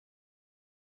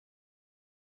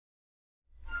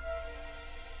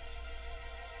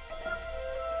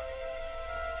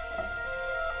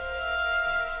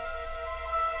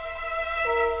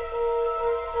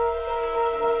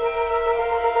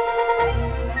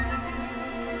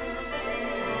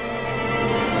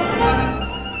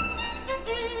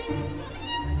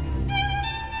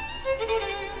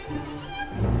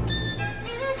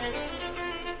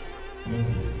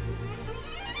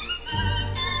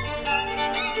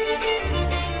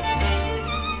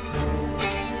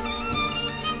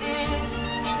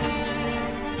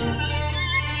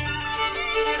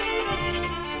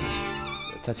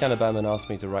Tatiana Berman asked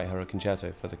me to write her a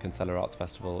concerto for the Constella Arts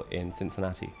Festival in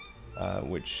Cincinnati,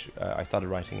 which I started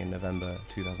writing in November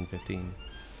 2015.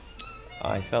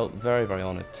 I felt very, very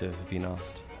honoured to have been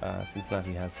asked.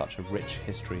 Cincinnati has such a rich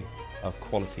history of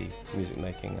quality music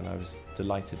making, and I was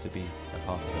delighted to be a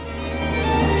part of it.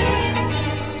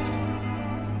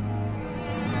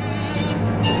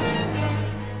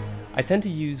 I tend to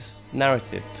use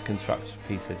narrative to construct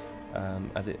pieces,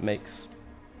 as it makes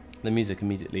the music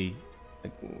immediately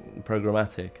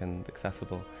programmatic and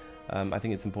accessible. I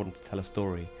think it's important to tell a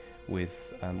story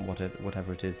with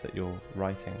whatever it is that you're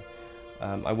writing.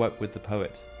 I worked with the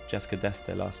poet Jessica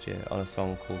Deste last year on a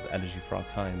song called Elegy for Our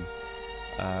Time,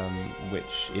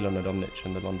 which Ilona Domnich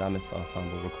and the Londamis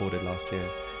Ensemble recorded last year.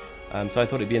 So I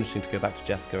thought it'd be interesting to go back to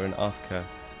Jessica and ask her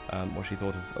what she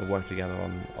thought of working together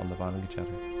on the violin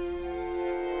concerto.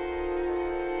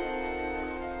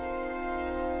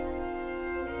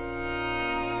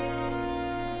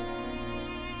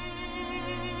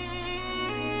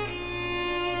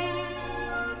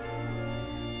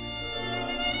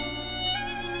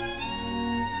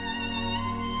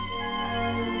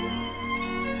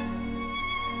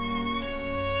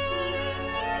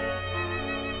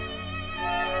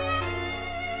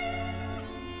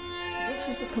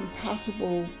 A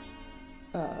compatible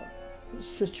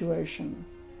situation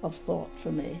of thought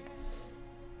for me,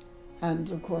 and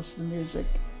of course the music,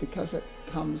 because it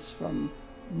comes from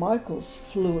Michael's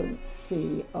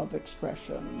fluency of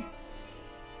expression,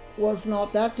 was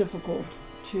not that difficult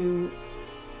to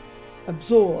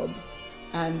absorb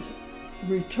and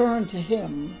return to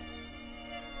him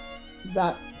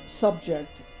that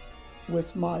subject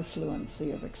with my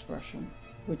fluency of expression,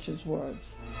 which is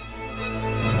words.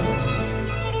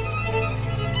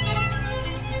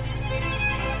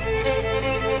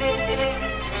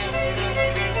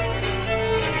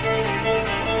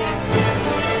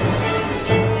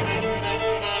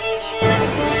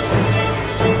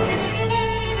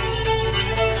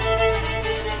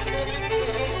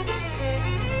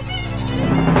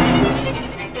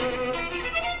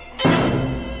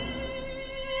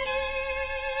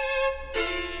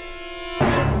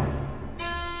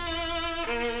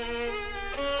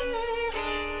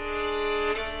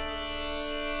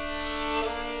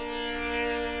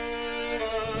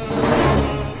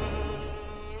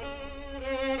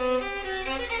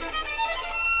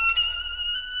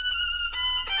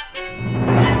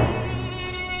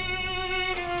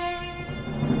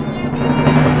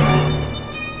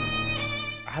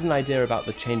 I had an idea about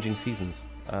the changing seasons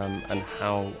and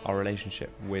how our relationship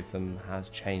with them has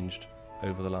changed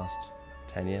over the last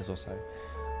 10 years or so.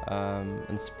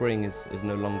 And spring is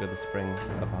no longer the spring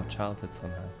of our childhood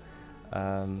somehow.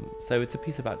 So it's a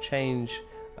piece about change,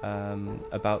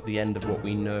 about the end of what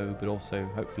we know, but also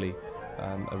hopefully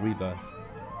a rebirth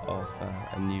of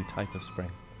a new type of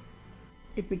spring.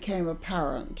 It became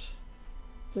apparent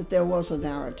that there was a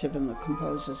narrative in the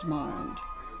composer's mind,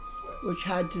 which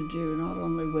had to do not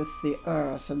only with the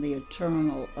earth and the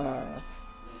eternal earth,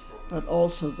 but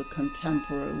also the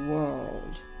contemporary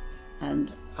world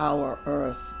and our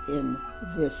earth in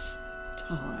this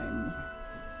time.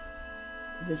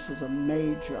 This is a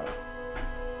major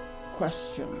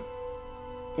question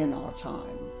in our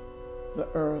time, the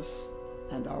earth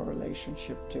and our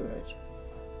relationship to it,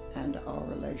 and our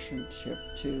relationship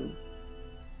to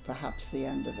perhaps the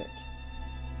end of it.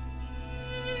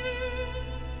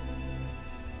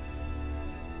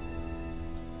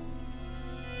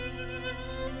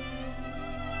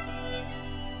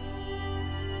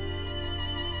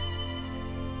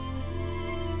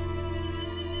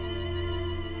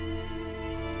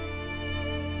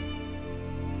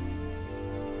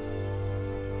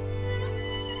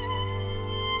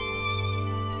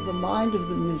 The mind of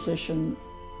the musician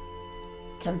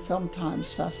can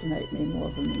sometimes fascinate me more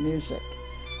than the music,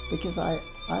 because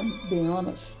I'm being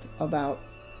honest about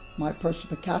my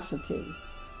perspicacity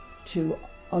to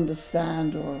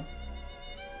understand or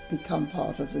become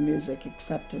part of the music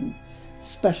except in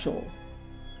special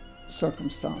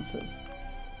circumstances.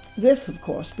 This, of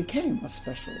course, became a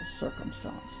special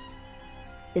circumstance.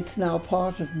 It's now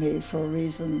part of me for a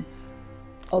reason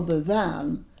other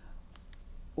than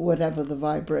whatever the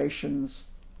vibrations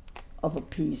of a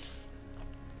piece,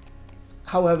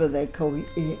 however they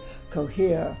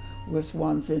cohere with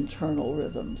one's internal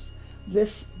rhythms.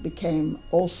 This became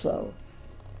also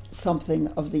something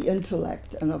of the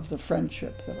intellect and of the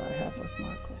friendship that I have with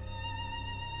Michael.